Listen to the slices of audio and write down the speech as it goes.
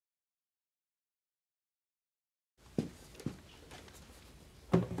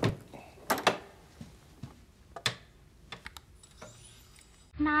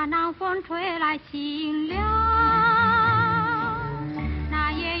那南风吹来清凉，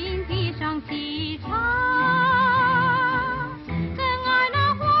那夜莺啼声细唱，真爱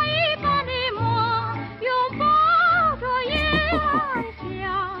那花一般的梦，拥抱着夜来香，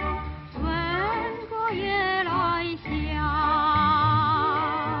吻过夜来香。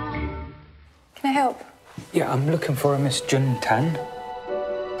Can I help? Yeah, I'm looking for a Miss Jun Tan.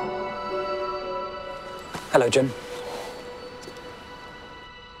 Hello, Jun.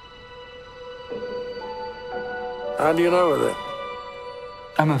 How do you know her then?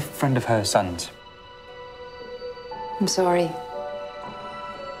 I'm a friend of her son's. I'm sorry.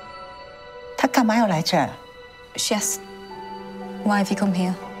 他干嘛要来这儿？ She asked, why have you come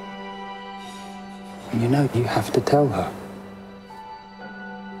here? You know, you have to tell her.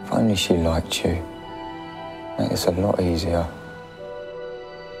 If only she liked you. Make this a lot easier.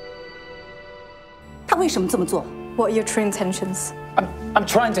 他为什么这么做？ What are your true intentions? I'm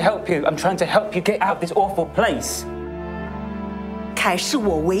trying to help you. I'm trying to help you get out of this awful place. 凯是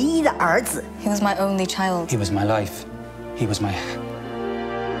我唯一的儿子。 He was my only child. He was my life. He was my...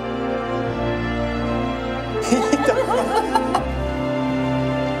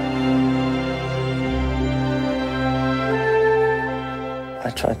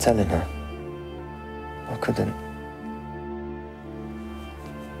 I tried telling her. I couldn't.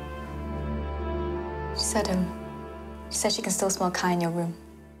 She said she can still smell Kai in your room.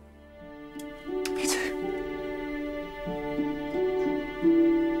 闭嘴！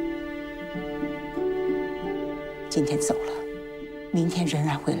今天走了，明天仍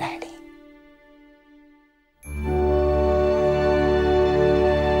然会来临。